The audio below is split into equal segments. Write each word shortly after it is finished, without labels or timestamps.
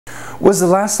Was the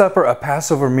Last Supper a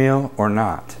Passover meal or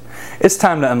not? It's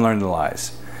time to unlearn the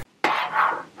lies.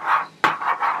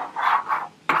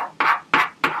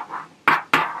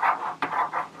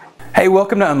 Hey,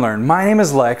 welcome to Unlearn. My name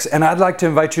is Lex, and I'd like to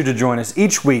invite you to join us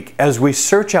each week as we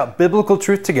search out biblical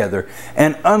truth together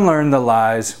and unlearn the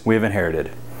lies we've inherited.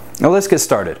 Now let's get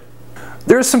started.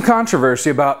 There is some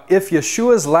controversy about if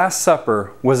Yeshua's Last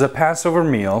Supper was a Passover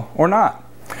meal or not.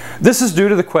 This is due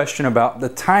to the question about the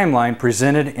timeline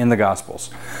presented in the Gospels.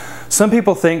 Some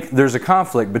people think there's a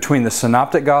conflict between the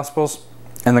Synoptic Gospels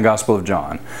and the Gospel of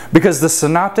John, because the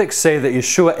Synoptics say that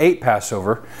Yeshua ate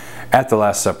Passover at the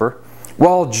Last Supper,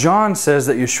 while John says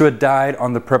that Yeshua died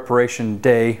on the preparation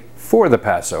day for the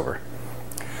Passover.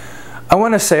 I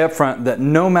want to say up front that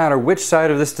no matter which side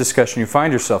of this discussion you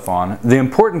find yourself on, the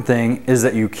important thing is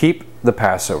that you keep the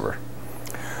Passover.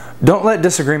 Don't let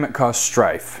disagreement cause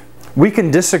strife. We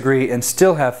can disagree and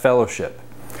still have fellowship.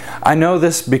 I know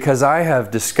this because I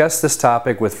have discussed this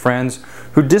topic with friends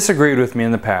who disagreed with me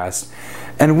in the past,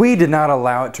 and we did not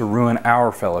allow it to ruin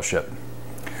our fellowship.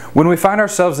 When we find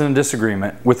ourselves in a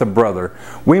disagreement with a brother,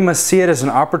 we must see it as an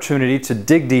opportunity to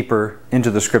dig deeper into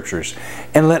the Scriptures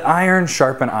and let iron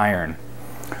sharpen iron.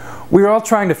 We are all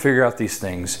trying to figure out these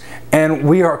things, and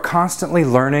we are constantly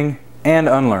learning and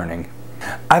unlearning.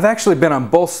 I've actually been on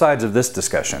both sides of this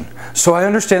discussion, so I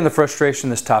understand the frustration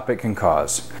this topic can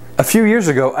cause. A few years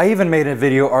ago, I even made a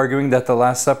video arguing that the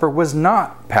Last Supper was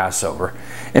not Passover.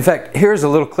 In fact, here's a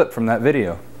little clip from that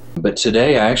video. But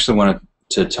today I actually wanted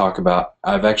to talk about,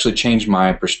 I've actually changed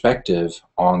my perspective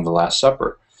on the Last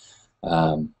Supper.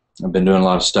 I've been doing a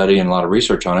lot of study and a lot of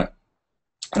research on it,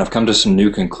 and I've come to some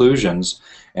new conclusions,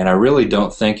 and I really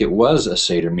don't think it was a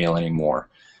Seder meal anymore.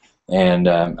 And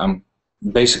I'm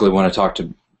basically want to talk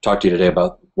to you today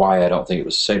about why I don't think it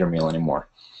was a Seder meal anymore.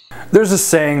 There's a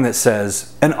saying that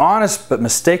says, an honest but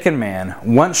mistaken man,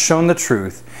 once shown the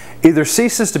truth, either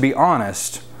ceases to be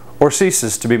honest or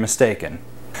ceases to be mistaken.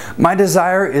 My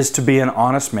desire is to be an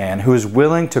honest man who is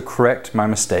willing to correct my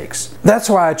mistakes. That's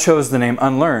why I chose the name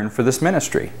Unlearn for this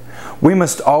ministry. We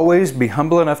must always be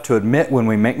humble enough to admit when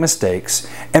we make mistakes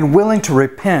and willing to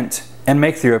repent and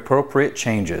make the appropriate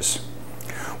changes.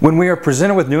 When we are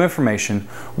presented with new information,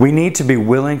 we need to be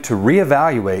willing to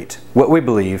reevaluate what we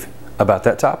believe about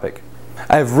that topic.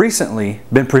 I have recently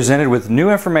been presented with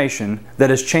new information that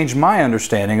has changed my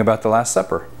understanding about the Last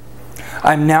Supper.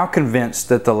 I'm now convinced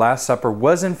that the Last Supper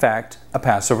was in fact a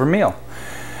Passover meal.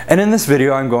 And in this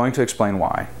video, I'm going to explain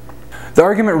why. The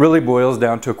argument really boils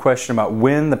down to a question about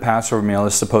when the Passover meal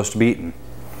is supposed to be eaten.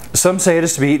 Some say it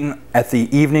is to be eaten at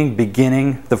the evening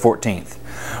beginning the 14th,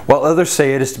 while others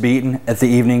say it is to be eaten at the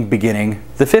evening beginning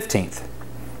the 15th.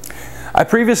 I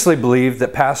previously believed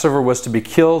that Passover was to be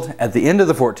killed at the end of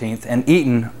the 14th and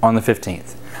eaten on the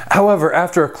 15th. However,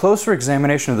 after a closer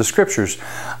examination of the Scriptures,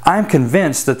 I am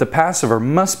convinced that the Passover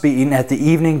must be eaten at the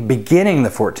evening beginning the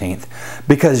 14th,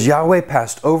 because Yahweh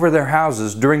passed over their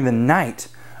houses during the night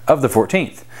of the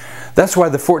 14th. That's why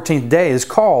the 14th day is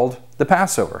called the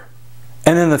Passover.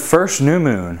 And in the first new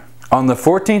moon, on the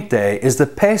 14th day, is the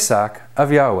Pesach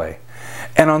of Yahweh.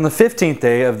 And on the 15th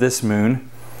day of this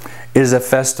moon is a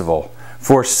festival.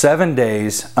 For 7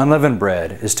 days, unleavened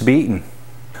bread is to be eaten.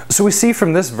 So we see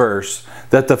from this verse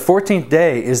that the 14th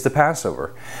day is the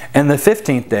Passover, and the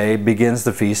 15th day begins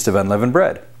the Feast of Unleavened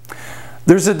Bread.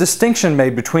 There's a distinction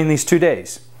made between these 2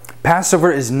 days.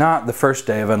 Passover is not the first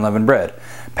day of unleavened bread.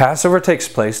 Passover takes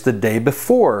place the day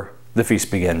before the feast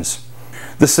begins.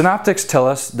 The Synoptics tell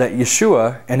us that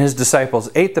Yeshua and his disciples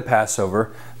ate the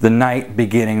Passover the night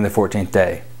beginning the 14th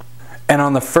day. And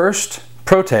on the first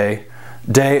prote,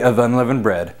 day of unleavened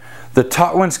bread, the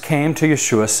taught ones came to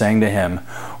Yeshua saying to him,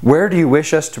 "Where do you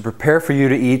wish us to prepare for you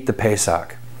to eat the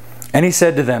Pesach?" And he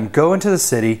said to them, "Go into the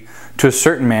city to a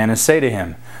certain man and say to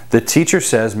him, the teacher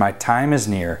says, my time is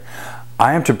near.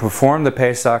 I am to perform the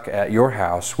Pesach at your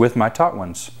house with my taught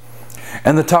ones."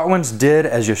 And the taught ones did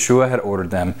as Yeshua had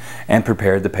ordered them and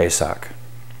prepared the Pesach.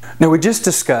 Now we just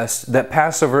discussed that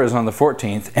Passover is on the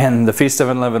 14th and the Feast of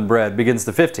Unleavened Bread begins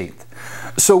the 15th.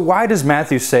 So why does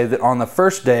Matthew say that on the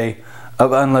first day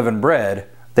of unleavened bread,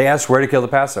 they asked where to kill the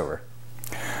Passover?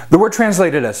 The word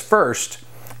translated as first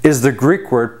is the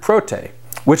Greek word prote,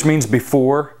 which means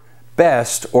before,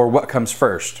 best, or what comes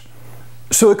first.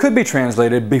 So it could be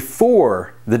translated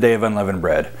before the day of unleavened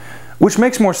bread, which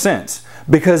makes more sense,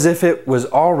 because if it was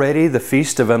already the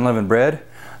Feast of Unleavened Bread,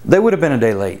 they would have been a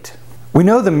day late. We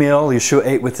know the meal Yeshua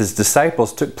ate with his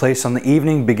disciples took place on the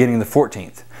evening beginning the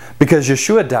 14th, because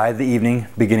Yeshua died the evening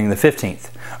beginning the 15th,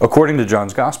 according to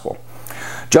John's Gospel.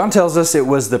 John tells us it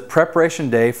was the preparation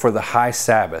day for the high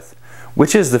Sabbath,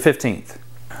 which is the 15th.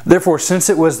 Therefore, since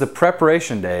it was the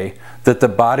preparation day, that the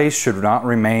bodies should not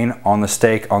remain on the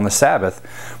stake on the Sabbath,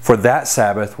 for that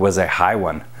Sabbath was a high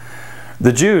one,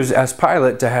 the Jews asked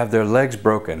Pilate to have their legs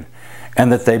broken,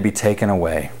 and that they be taken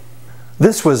away.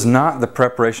 This was not the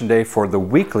preparation day for the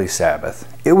weekly Sabbath.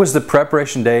 It was the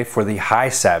preparation day for the high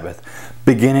Sabbath,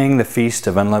 beginning the Feast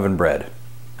of Unleavened Bread.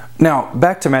 Now,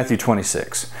 back to Matthew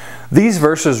 26. These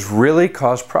verses really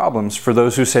cause problems for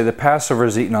those who say the Passover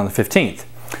is eaten on the 15th,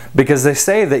 because they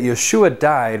say that Yeshua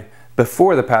died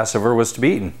before the Passover was to be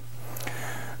eaten.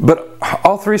 But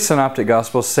all three synoptic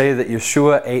gospels say that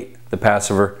Yeshua ate the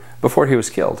Passover before he was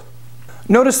killed.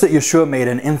 Notice that Yeshua made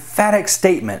an emphatic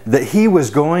statement that he was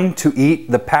going to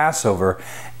eat the Passover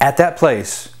at that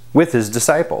place with his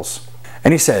disciples.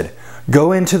 And he said,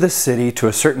 "Go into the city to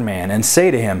a certain man and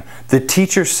say to him, the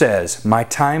teacher says, my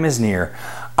time is near.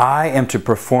 I am to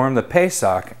perform the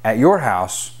Pesach at your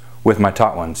house with my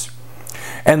taught ones."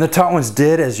 And the taught ones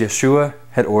did as Yeshua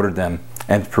had ordered them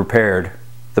and prepared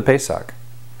the Pesach.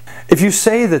 If you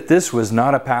say that this was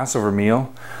not a Passover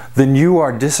meal, then you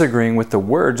are disagreeing with the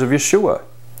words of Yeshua.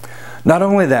 Not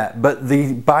only that, but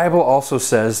the Bible also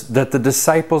says that the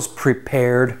disciples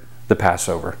prepared the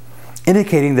Passover,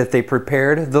 indicating that they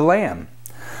prepared the lamb.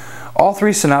 All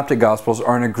three synoptic gospels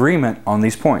are in agreement on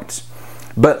these points,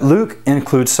 but Luke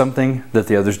includes something that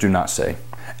the others do not say.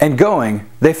 And going,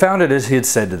 they found it as he had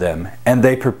said to them, and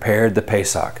they prepared the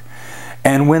Pesach.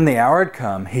 And when the hour had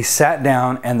come, he sat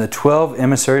down and the 12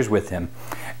 emissaries with him.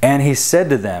 And he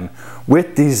said to them,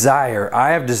 "With desire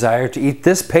I have desired to eat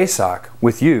this Pesach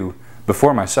with you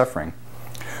before my suffering.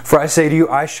 For I say to you,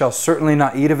 I shall certainly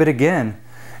not eat of it again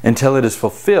until it is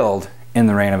fulfilled in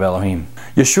the reign of Elohim."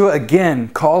 Yeshua again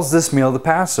calls this meal the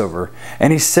Passover,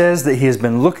 and he says that he has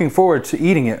been looking forward to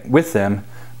eating it with them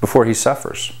before he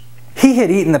suffers. He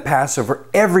had eaten the Passover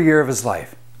every year of his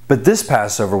life, but this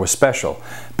Passover was special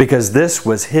because this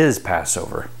was his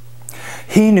Passover.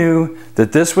 He knew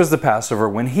that this was the Passover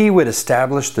when he would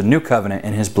establish the new covenant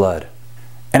in his blood.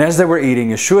 And as they were eating,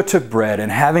 Yeshua took bread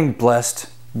and having blessed,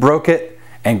 broke it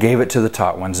and gave it to the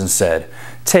taught ones and said,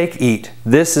 "Take, eat,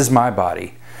 this is my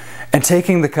body." And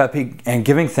taking the cup and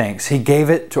giving thanks, he gave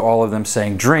it to all of them,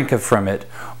 saying, "Drink from it,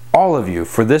 all of you,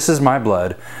 for this is my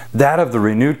blood, that of the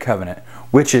renewed covenant,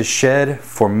 which is shed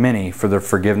for many for the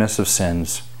forgiveness of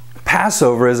sins."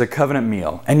 Passover is a covenant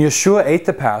meal, and Yeshua ate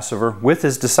the Passover with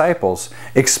his disciples,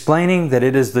 explaining that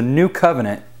it is the new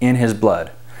covenant in his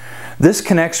blood. This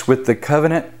connects with the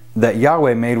covenant that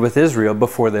Yahweh made with Israel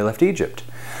before they left Egypt,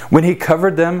 when he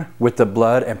covered them with the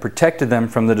blood and protected them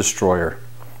from the destroyer.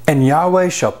 "And Yahweh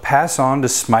shall pass on to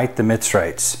smite the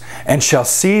Mitzrites, and shall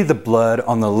see the blood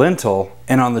on the lintel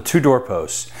and on the two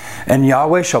doorposts. And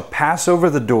Yahweh shall pass over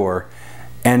the door,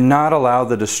 and not allow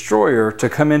the destroyer to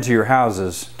come into your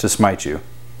houses to smite you."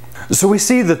 So we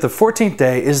see that the 14th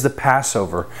day is the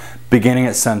Passover beginning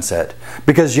at sunset,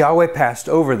 because Yahweh passed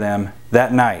over them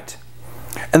that night.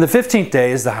 And the 15th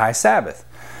day is the high Sabbath.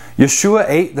 Yeshua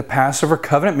ate the Passover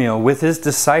covenant meal with his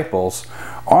disciples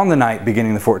on the night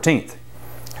beginning the 14th.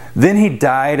 Then he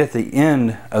died at the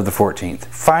end of the 14th,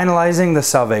 finalizing the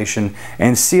salvation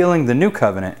and sealing the new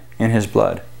covenant in his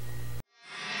blood.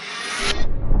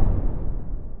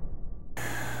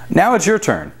 Now it's your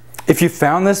turn. If you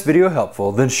found this video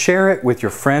helpful, then share it with your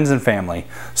friends and family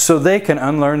so they can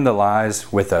unlearn the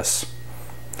lies with us.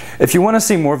 If you want to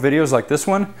see more videos like this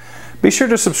one, be sure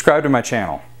to subscribe to my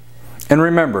channel. And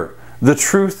remember, the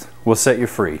truth will set you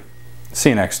free. See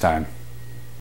you next time.